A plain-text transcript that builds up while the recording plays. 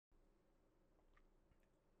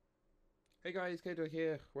Hey guys, Kato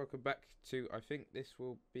here. Welcome back to, I think this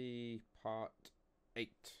will be part 8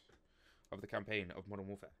 of the campaign of Modern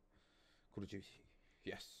Warfare. Call of Duty.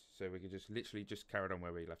 Yes, so we can just literally just carry on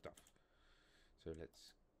where we left off. So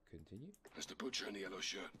let's continue. There's the butcher in the yellow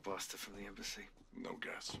shirt. Bastard from the embassy. No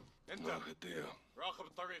gas. No idea.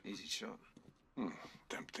 Easy shot.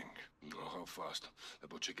 Tempting. Oh, how fast? The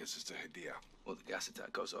butcher gets us to Hadia. Well, the gas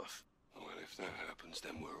attack goes off. Well, if that happens,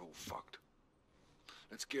 then we're all fucked.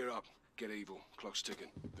 Let's gear up. Get evil. Clock's ticking.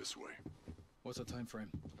 This way. What's the time frame?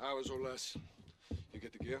 Hours or less. You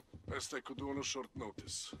get the gear? Best I could do on a short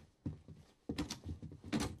notice.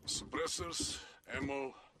 Suppressors,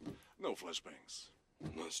 ammo, no flashbangs.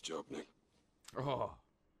 Nice job, Nick. Oh,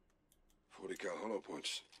 40 cal hollow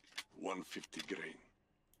points. 150 grain.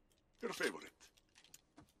 Your favorite.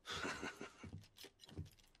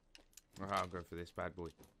 I'm going for this bad boy.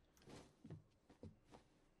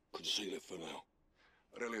 Conceal it for now.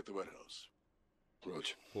 Rally at the warehouse.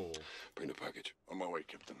 Roger. Oh. Bring the package. On my way,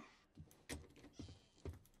 Captain. So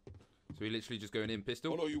we literally just going in Oh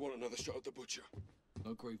pistol? no, you want another shot at the butcher?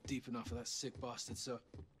 No grave deep enough for that sick bastard, sir.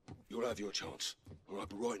 You'll have your chance. All right,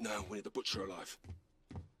 but right now, we need the butcher alive.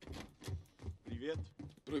 Привет.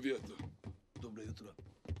 Привет. Доброе утро.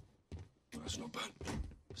 That's not bad.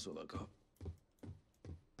 That's all I got.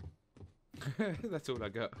 That's all I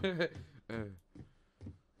got.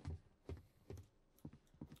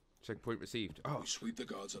 Checkpoint received. Oh, We sweep the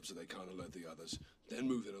guards up so they can't alert the others, then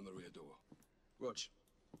move in on the rear door. Rog.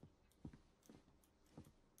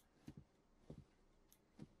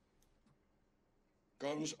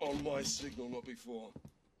 Guns on my signal, not before.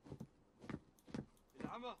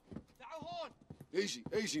 العمى تعالوا هون Easy,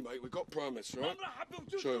 easy, mate. We've got primates, right? عمرو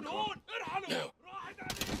حبوا Show وجودكم 'em, هون Carl. ارحلوا Now. راحت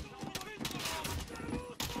عليكم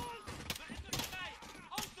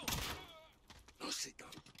No, sit down.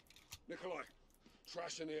 Nikolai,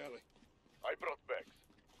 trash in the alley. I brought bags.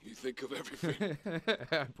 You think of everything.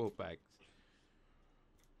 I bought bags.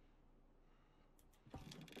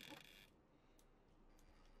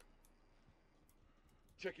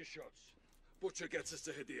 Check your shots. Butcher gets us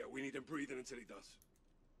to Hadia. We need him breathing until he does.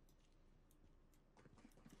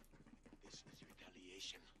 This is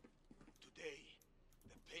retaliation. Today,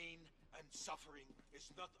 the pain and suffering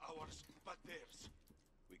is not ours, but theirs.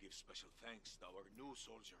 We give special thanks to our new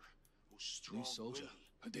soldier, whose strong soldier?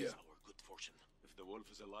 will Hadia. is our good fortune. If the wolf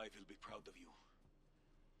is alive, he'll be proud of you.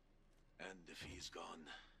 And if he is gone,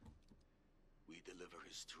 we deliver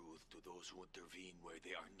his truth to those who intervene where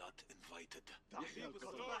they are not invited.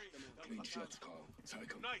 Clean shots, Carl. Take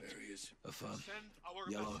him. Tonight. There he is. Affirm. Send our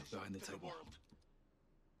Yellow message behind the to table. world.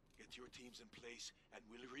 Get your teams in place, and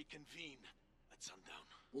we'll reconvene at sundown.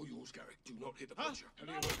 All yours, Garrick. Do not hit the butcher.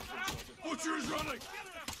 Any away from Sergeant. Butcher is running!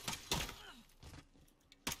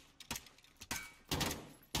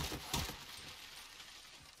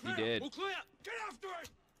 He did. All clear. Get after him!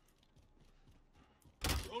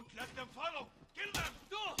 Don't let them follow! Kill them!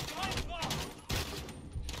 Door. Behind the bar.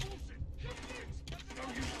 No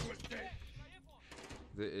use to us dead.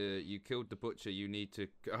 You killed the butcher, you need to...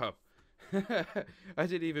 Oh. I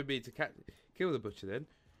didn't even mean to kill the butcher then.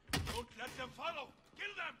 Don't let them follow!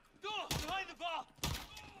 Kill them! Door. Behind the bar.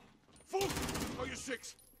 Fool! Oh, you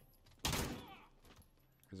six!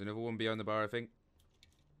 There's another one behind the bar, I think.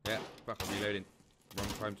 Yeah, fuck, I'm reloading. Wrong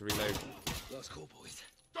time to reload. Last call, boys.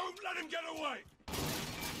 Don't let him get away!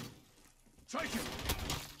 Take him!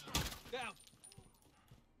 Down.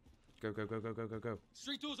 Go, go, go, go, go, go, go.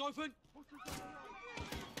 Street doors open.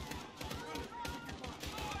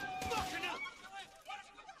 Fucking hell.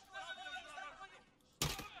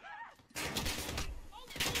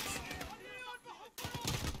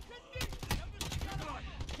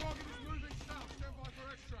 Target is moving south. Stand by for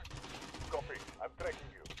extract. Copy. I'm tracking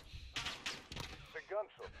you. The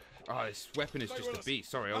gunshot. Oh, this weapon is Stay just with a us.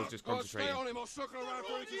 beast. Sorry, I was just Stay concentrating. on him. I'll circle around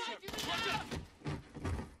for intercept.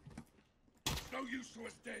 No use to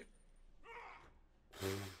us dead.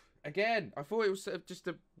 Again, I thought it was just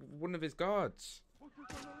one of his guards.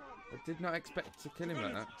 I did not expect to kill him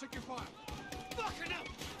like that. Take your fire. Fucking hell.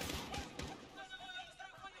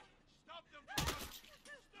 Stop them!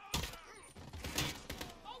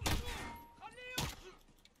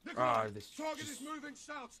 Ah, this Target just- is moving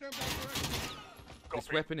south. Stand by for extract. This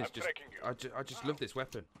Copy. weapon is I'm just... tracking you. I just love this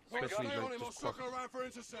weapon. Especially Stay on like, him. I'll just circle around for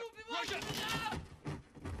intercept.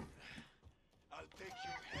 I'll take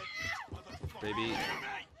your head, motherfucker! Baby.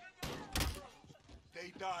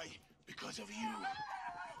 They die because of you!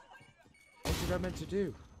 What did I meant to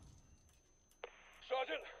do?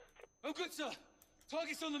 Sergeant! I'm good, sir.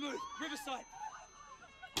 Target's on the move. Riverside.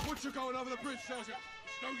 Butcher going over the bridge, Sergeant.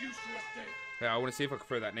 No use to us dead. Yeah, I want to see if I can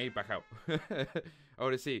throw that nade back out. I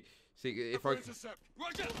want to see if I. Intercept.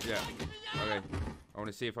 Roger! Yeah. Okay. I want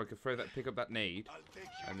to see if I can throw that, pick up that nade. I'll take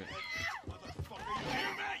your And head, then- motherfucker. You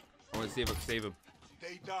hear me? I want to see if I can save him.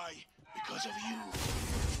 They die because of you.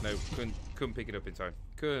 No, couldn't pick it up in time.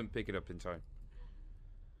 Couldn't pick it up in time.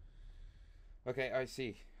 Okay, I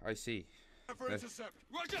see. For No. intercept.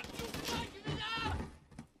 Roger!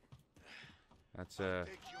 That's Take your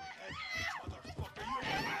head, motherfucker. You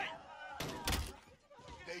hear me?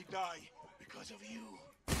 They die because of you.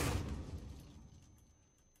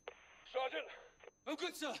 Sergeant, Oh,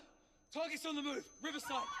 good, sir. Target's on the move.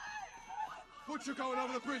 Riverside. Butcher going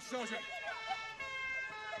over the bridge, Sergeant.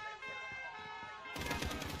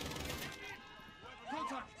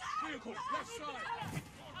 Contact. Vehicle. Left side.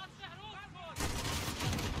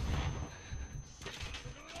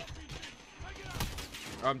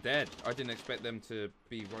 I'm dead. I didn't expect them to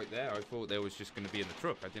be right there. I thought they was just going to be in the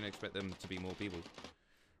truck. I didn't expect them to be more people.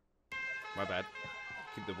 My bad.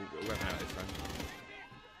 Keep the weapon out this time.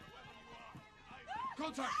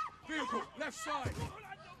 Contact. Vehicle. Left side.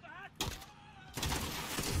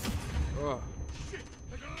 Oh, Shit.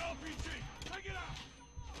 They got an RPG. Take it out.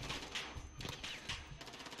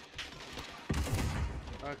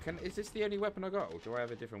 is this the only weapon I got, or do I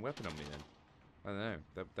have a different weapon on me then? I don't know.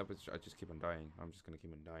 That was. I just keep on dying. I'm just gonna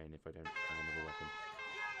keep on dying if I don't have another weapon.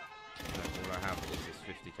 So all I have is this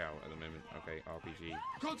 50 cal at the moment. Okay, RPG.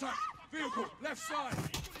 Contact. Vehicle. Left side.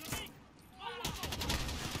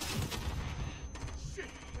 Shit.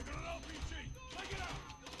 They got an RPG. Take it out.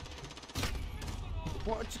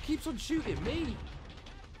 What? It just keeps on shooting me.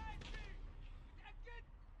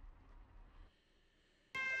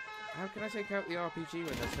 How can I take out the RPG when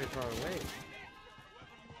they're so far away?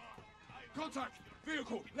 Contact.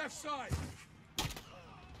 Vehicle. Left side.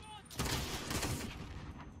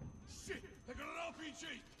 Shit. They got an RPG.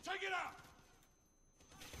 Take it out.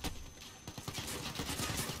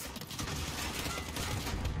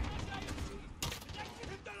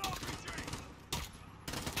 Hit that RPG.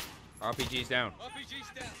 RPG's down. RPG's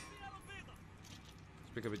down.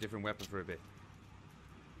 Let's pick up a different weapon for a bit.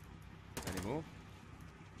 Any more?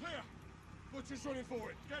 Clear. Butcher's running for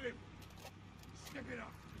it. Get him. Step it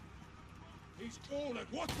up. He's cornered.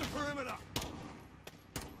 What's the perimeter?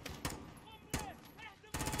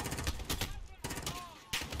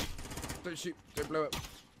 Don't shoot. Don't blow up.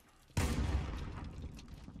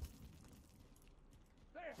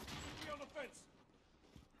 There. Be on the fence.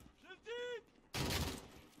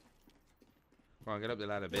 Come on, get up the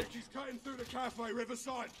ladder, bitch. He's cutting through the cafe,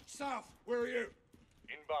 Riverside. South. Where are you?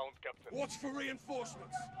 inbound, Captain. Watch for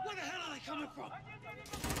reinforcements. Where the hell are they coming from?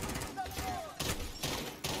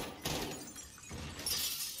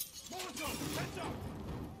 Molotov, heads up.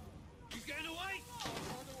 He's getting away.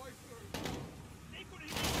 On the way through.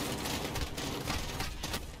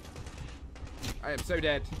 I am so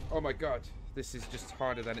dead. Oh my god. This is just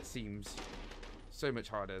harder than it seems. So much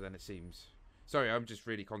harder than it seems. Sorry, I'm just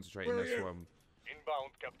really concentrating Where are this you? one.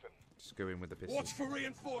 Inbound, Captain. Just go in with the pistol. Watch for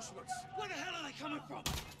reinforcements. Where the hell are they coming from?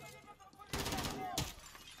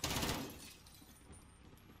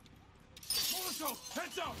 Molotov,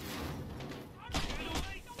 heads up. Getting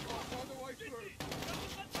away. On the way through.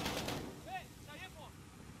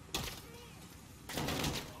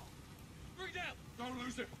 Bring down. Don't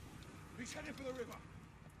lose him. He's heading for the river.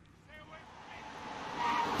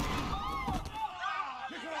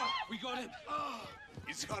 Pick it up. We got him.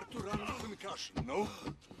 It's hard to run with concussion, no?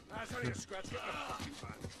 That's only a scratch. Get the fucking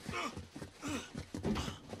van.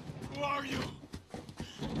 Who are you?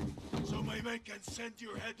 So my men can send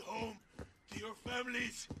your head home to your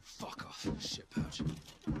families. Fuck off, shit pouch.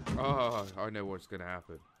 Oh, I know what's gonna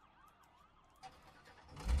happen.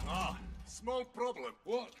 Ah, small problem.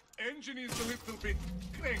 What? Engine is a little bit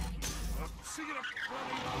cranky. See it up.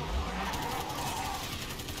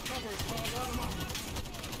 Cover it, Paul. Let him up.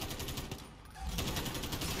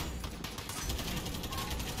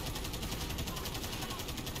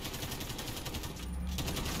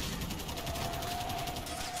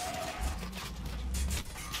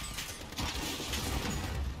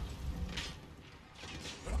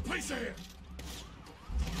 Police are here.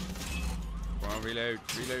 Come on, reload.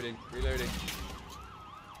 Reloading. Reloading.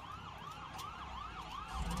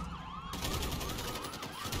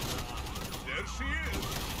 There she is.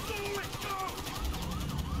 Go, let go.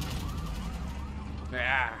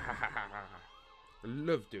 Ah, I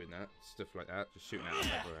love doing that. Stuff like that. Just shooting out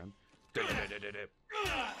of around.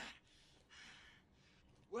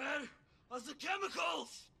 Where are the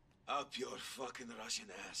chemicals? Up your fucking Russian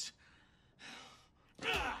ass.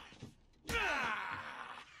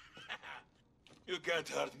 You can't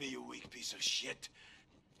hurt me, you weak piece of shit.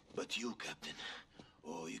 But you, Captain,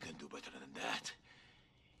 oh, you can do better than that.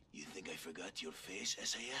 You think I forgot your face,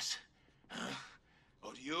 SAS? Huh?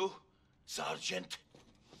 Or you, Sergeant?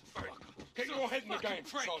 Get your head in the game,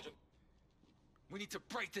 Frank. Sergeant. We need to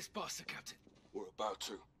break this bastard, Captain. We're about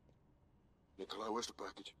to. Nikolai, where's the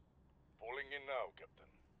package? Pulling in now, Captain.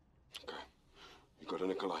 Okay. You go to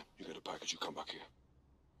Nikolai. You get a package. You come back here.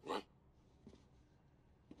 Right?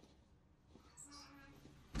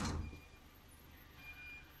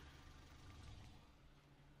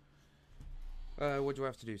 What do I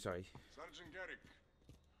have to do? Sorry. Sergeant Garrick,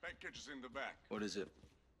 package is in the back. What is it?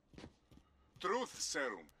 Truth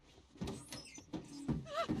serum.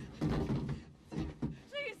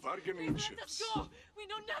 Please, Bargaining please let us chips. go. We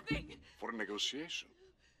know nothing. For negotiation.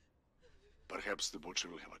 Perhaps the butcher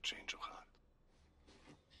will have a change of heart.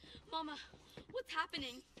 Mama, what's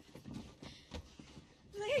happening?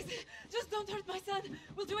 Please, just don't hurt my son.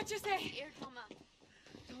 We'll do what you say. Here, Mama.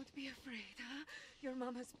 Don't be afraid, huh? Your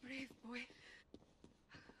mama's brave, boy.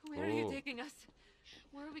 Where are you Oh. taking us?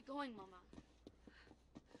 Where are we going, Mama?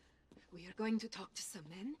 We are going to talk to some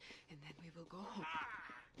men, and then we will go home.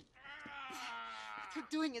 What you're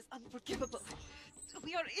doing is unforgivable.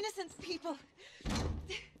 We are innocent people.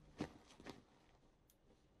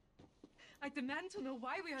 I demand to know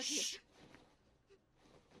why we are here.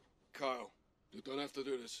 Kyle, you don't have to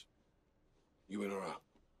do this. You in or out?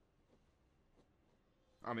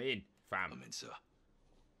 I'm in, fam. I'm in, sir.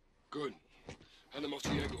 Good. Hand them off to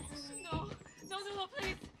Diego. No, no,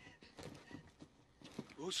 please.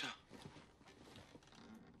 Usa.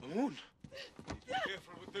 Mamoon.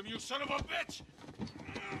 Careful with them, you son of a bitch!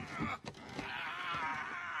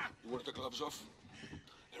 You want the gloves off?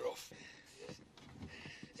 They're off.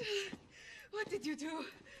 What did you do?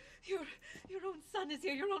 Your own son is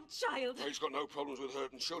here, your own child. He's got no problems with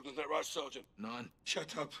hurting children, isn't that right, Sergeant? None.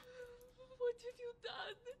 Shut up. What have you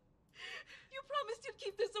done? You promised you'd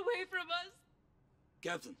keep this away from us.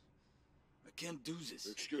 Captain, I can't do this.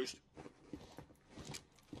 You're excused.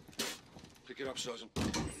 Pick it up, Sergeant.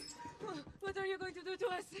 What are you going to do to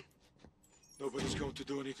us? Nobody's going to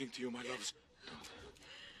do anything to you, my loves.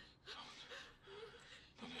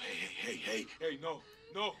 Don't. Hey, no.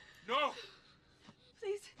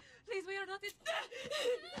 Please, we are not in...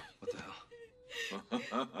 What the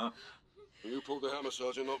hell? You pulled the hammer,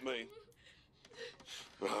 Sergeant, not me.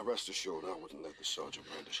 Rest assured, I wouldn't let the Sergeant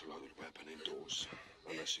brandish a loaded weapon indoors,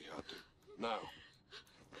 unless he had to. Now,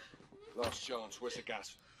 last chance, where's the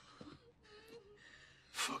gas?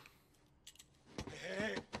 Fuck.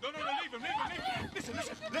 Hey. No, leave him.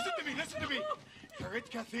 Listen to me.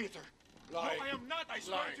 Karitka Theater. Lying. No, I am not. I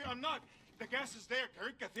swear Lying. to you, I'm not. The gas is there.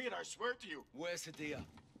 Karitka Theater, I swear to you. Where's Hadia?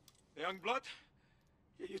 The young blood?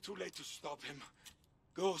 You're too late to stop him.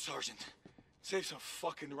 Go, Sergeant. Save some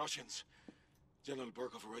fucking Russians. General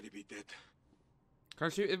Barkov already be dead. Can I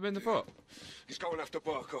shoot him in the foot? He's going after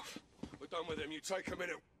Barkov. We're done with him. You take a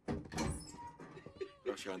minute.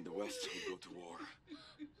 Russia and the West will go to war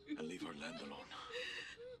and leave our land alone.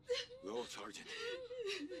 Go, Sergeant.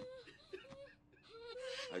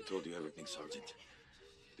 I told you everything, Sergeant.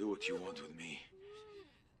 Do what you want with me.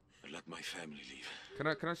 And let my family leave. Can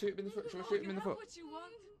I shoot him in the foot? Shall I shoot him in the foot? What you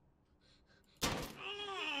want?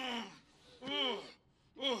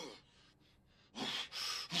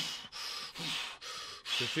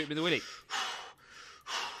 Shall I shoot him in the willy?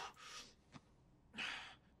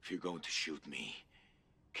 If you're going to shoot me,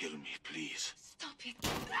 kill me, please. Stop it.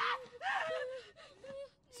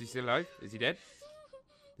 Is he still alive? Is he dead?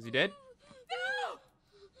 Is he dead?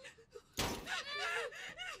 No!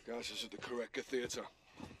 Gas is at the Kareka Theater.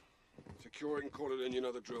 Secure it and call it in, you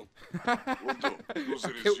know the drill. Will do. Loser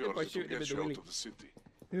I is killed him yours. by It will shooting him in get the you out willy. of the city.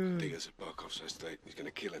 Diaz at Barkov's estate. He's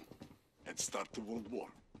gonna kill him. And start the World War.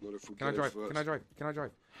 Not if we Can I get drive? him first. Can I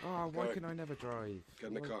drive? Oh, why Go. can I never drive? Get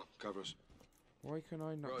in the Why- car. Cover us. Why can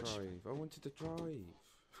I not Rog. drive? I wanted to drive.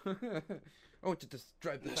 I wanted to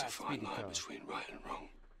drive the There's a fast, fine speedy line car. between right and wrong.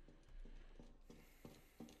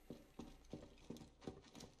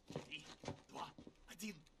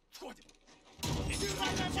 Один. Входим.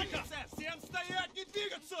 Всем стоять, не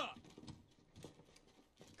двигаться!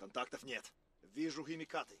 Контактов нет. Вижу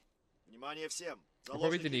химикаты. Внимание всем.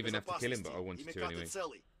 probably Заложники didn't even have to kill him, but I безопасности. wanted to Химикаты anyway.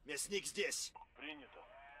 целый. Мясник здесь. Принято.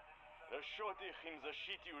 Расчеты их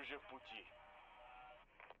химзащите уже в пути.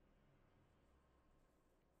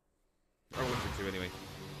 I wanted to anyway.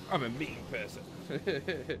 I'm a mean person.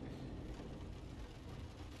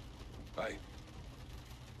 Hey.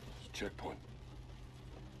 Checkpoint.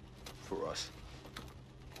 For us.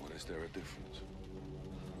 What is there a difference?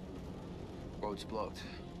 Road's blocked.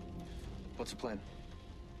 What's the plan?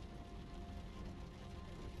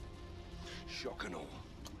 Shock and all.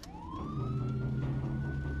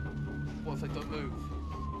 What if they don't move?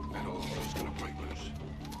 Then all hell's gonna break loose.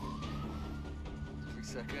 3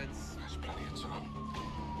 seconds. There's plenty of time.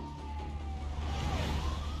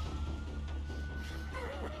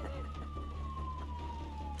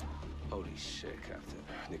 Holy shit, Captain.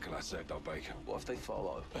 Nicholas said they'll bake. What if they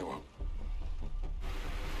follow? They won't.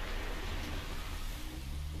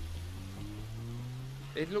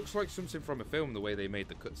 It looks like something from a film, the way they made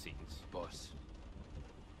the cutscenes. Boss.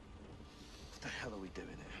 What the hell are we doing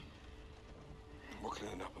here? We're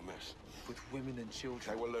cleaning up a mess. With women and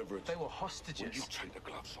children. They were leverage. They were hostages. When you take the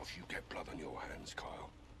gloves off, you get blood on your hands,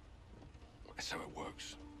 Kyle. That's how it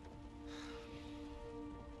works.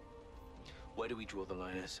 Where do we draw the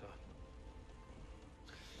line, sir?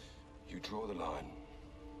 You draw the line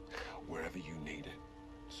wherever you need it,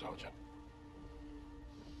 Sergeant.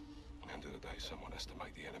 At the end of the day, someone has to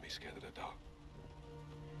make the enemy scared of the dark.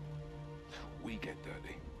 We get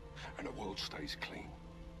dirty, and the world stays clean.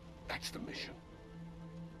 That's the mission.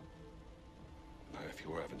 Now, if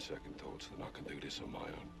you're having second thoughts, then I can do this on my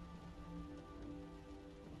own.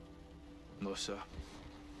 No, sir.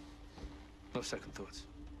 No second thoughts.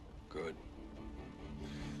 Good.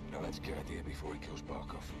 Now let's get out of here before he kills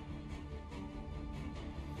Barkov.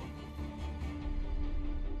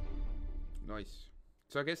 Nice.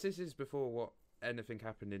 So I guess this is before what anything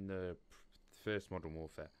happened in the first Modern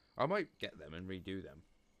Warfare. I might get them and redo them.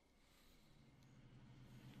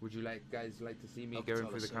 Would you guys like to see me going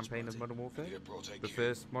through the campaign of Modern Warfare? The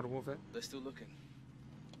first Modern Warfare? They're still looking.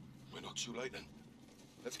 We're not too late then.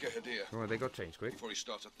 Let's get Hadir. Oh, they got changed quick. Before he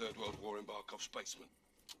starts a third world war in Barkov's basement.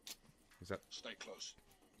 Is that... Stay close.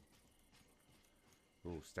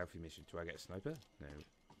 Oh, stealthy mission. Do I get a sniper? No.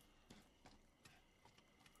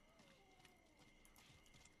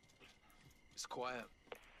 It's quiet.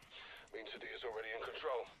 Means Hadir's already in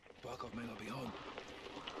control. Barkov may not be home.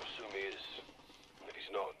 Assume he is. If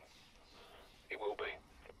he's not, he will be.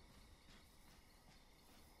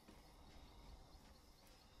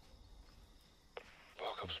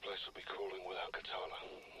 Barkov's place will be crawling without Katana.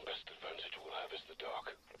 Best advantage we'll have is the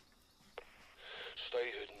dark.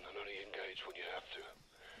 Stay hidden and only engage when you have to.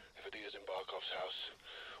 If Hadir's in Barkov's house,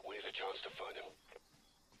 we need a chance to find him.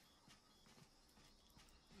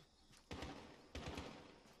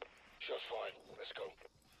 Shots fired. Let's go.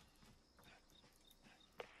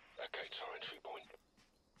 That gate's our entry point.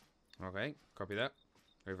 Okay, copy that.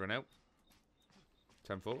 Over and out.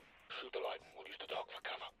 10-4. Shoot the light. We'll use the dark for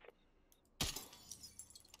cover.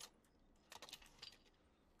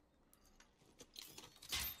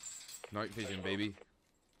 Night vision, baby.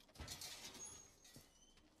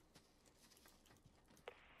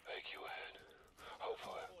 AQ ahead. Hold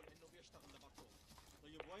fire.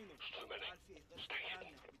 It's too many. Stay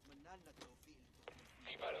hidden.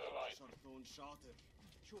 Keep out of the light.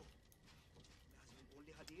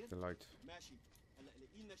 The light.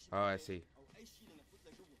 Oh, I see.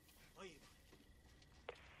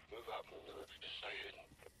 Move up. Just stay hidden.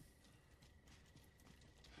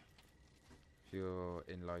 If you're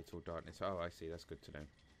in light or darkness. Oh, I see. That's good to know.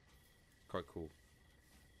 Quite cool.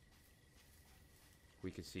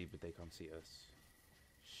 We can see, but they can't see us.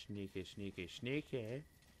 Sneaky, sneaky, sneaky.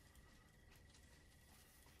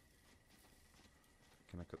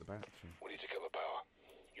 Can I cut the battery? We need to kill the power.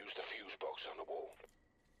 Use the fuse box on the wall.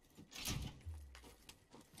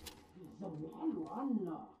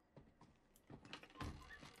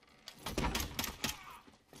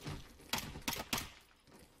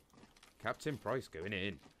 Captain Price going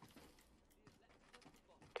in.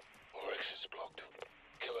 Our exit's blocked.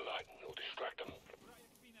 Kill a light and it'll distract them.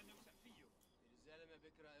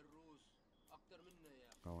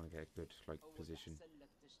 I want to get a good position.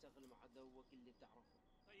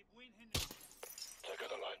 Take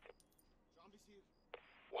out the light.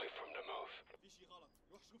 Wait for him to move.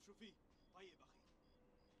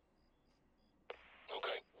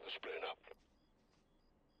 Okay, we're splitting up.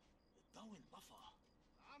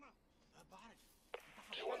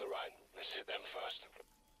 Two on the right. Let's hit them first.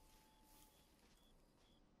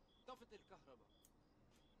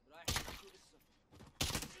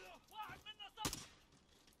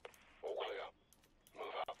 All clear.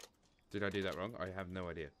 Move up. Did I do that wrong? I have no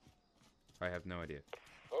idea. I have no idea.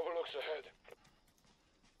 Overlooks ahead.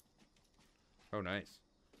 Oh, nice.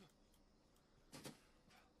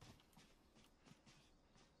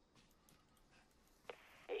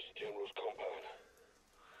 There's the General's compound.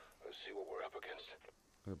 Let's see what we're up against.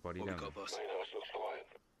 The body What we down got, there. boss? Main house looks quiet.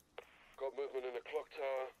 Got movement in the clock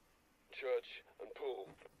tower, church, and pool.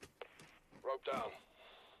 Rope down.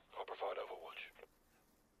 I'll provide overwatch.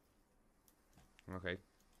 Okay.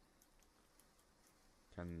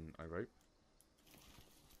 Can I rope?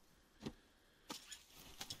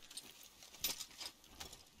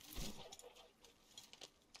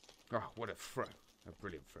 Oh, what a throw. A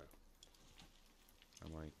brilliant throw.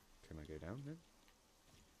 Can I go down then?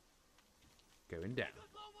 Going down.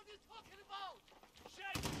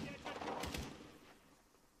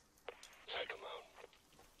 Take him out.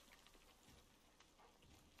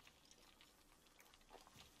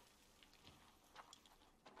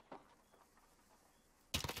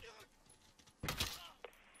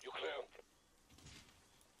 You clear?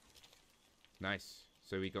 Nice.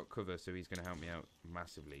 So he got cover, so he's going to help me out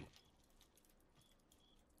massively.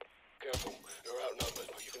 Careful, you're outnumbered,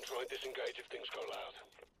 but you can try and disengage if things go loud.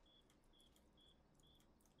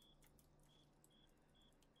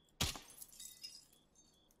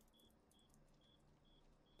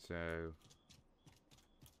 So...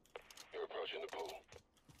 You're approaching the pool.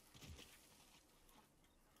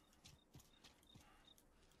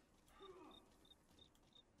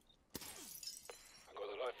 I got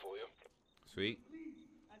the light for you. Sweet.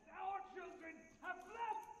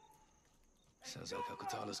 Sounds like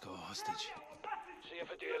Al-Qatala's got a hostage. See if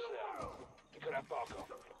Adia's there. He could have Barkov.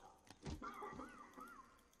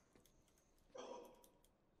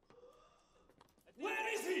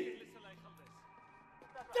 Where is he?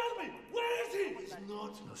 Tell me, where is he? He's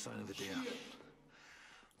not. No sign of Adia.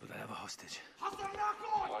 But I have a hostage.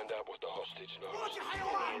 Find out what the hostage knows.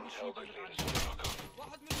 Any intel could lead us to Barkov.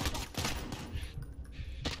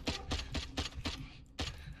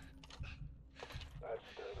 That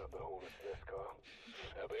stirs up the Hornet's nest, Carl.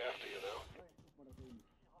 They'll be after you now.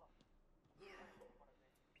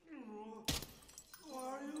 Who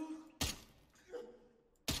are you?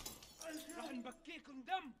 رح نبكيكم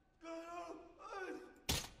دم.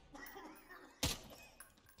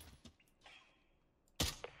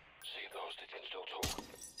 See if the hostage can still talk.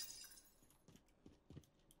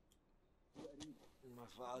 My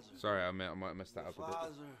father. Sorry, I might have messed that up a bit.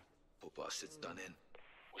 Father. But bastard's done in.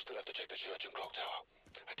 We still have to check the church and clock tower.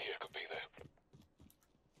 Adia could be there.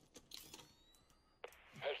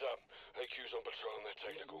 Heads up. AQ's on patrol and they're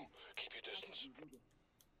technical. Keep your distance.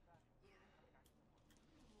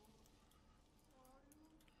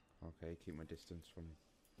 Okay, keep my distance from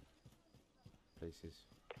places.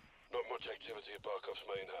 Not much activity at Barkov's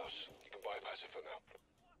main house. You can bypass it for now.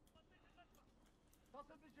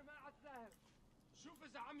 اتصل بجماعة ساهر. شوف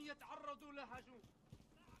إذا عم يتعرضوا لهجوم.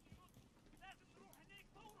 لازم نروح هناك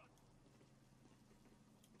فورا.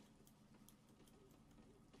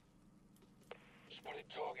 Spotted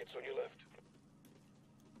targets on your left.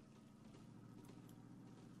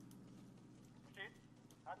 مشيت؟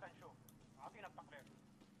 هات نشوف. عطينا التقرير.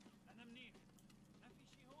 أنا منيح. ما في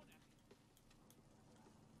شي هون أخي.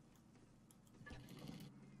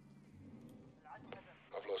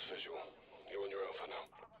 I've lost visual. You're on your own for now.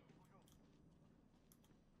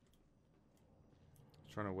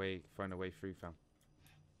 Trying to find a way through, fam.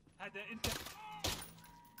 هذا أنت.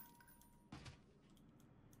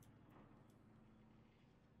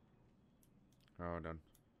 Oh, hold on.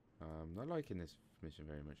 Not liking this mission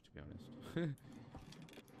very much, to be honest.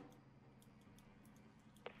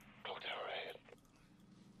 Clock tower ahead.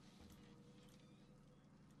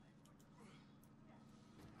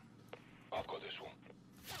 I've got this one.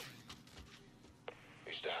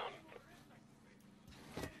 He's down.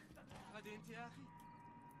 هذا أنت يا أخي.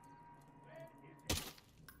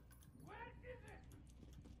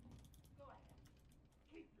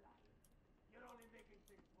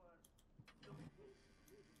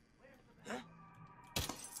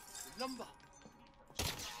 لمبة.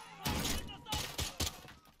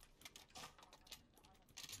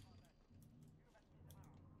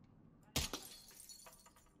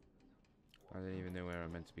 I don't even know where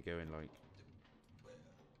I'm meant to be going, like.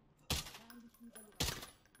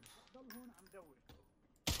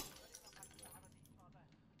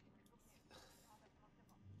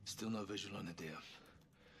 Still no visual on Adia.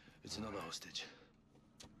 It's another hostage.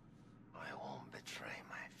 I won't betray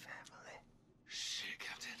my family. Shit,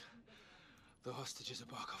 Captain. The hostages are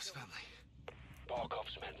Barkov's family.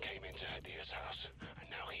 Barkov's men came into Adia's house, and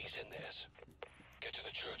now he's in theirs. Get to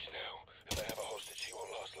the church now. If they have a hostage, he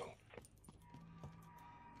won't last long.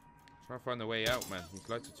 Trying to find the way out, man. These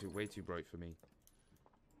lights are way too bright for me.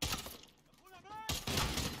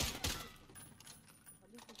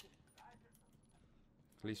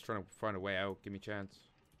 At least trying to find a way out. Give me a chance.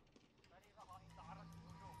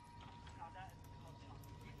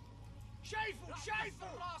 شايفه شايفه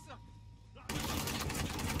راسك.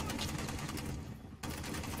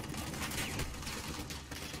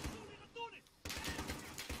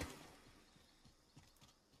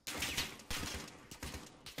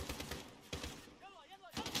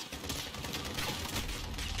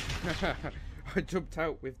 I jumped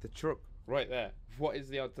out with the truck right there. What is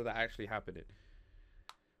the odds of that actually happening?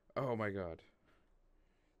 Oh my god.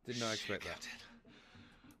 Did not expect that. Captain.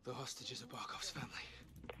 The hostages are Barkov's family.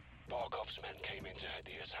 Barkov's men came into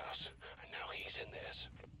Hadir's house, and now he's in theirs.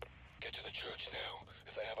 Get to the church now.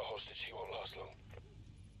 If they have a hostage, he won't last long.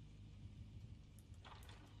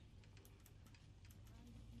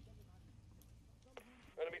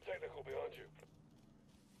 Enemy technical behind you.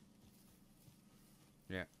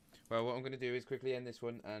 Yeah. Well, what I'm going to do is quickly end this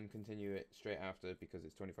one and continue it straight after because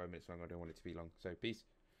it's 25 minutes long. I don't want it to be long. So, peace.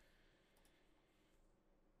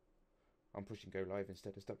 I'm pushing go live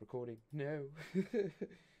instead of stop recording. No.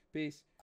 Peace.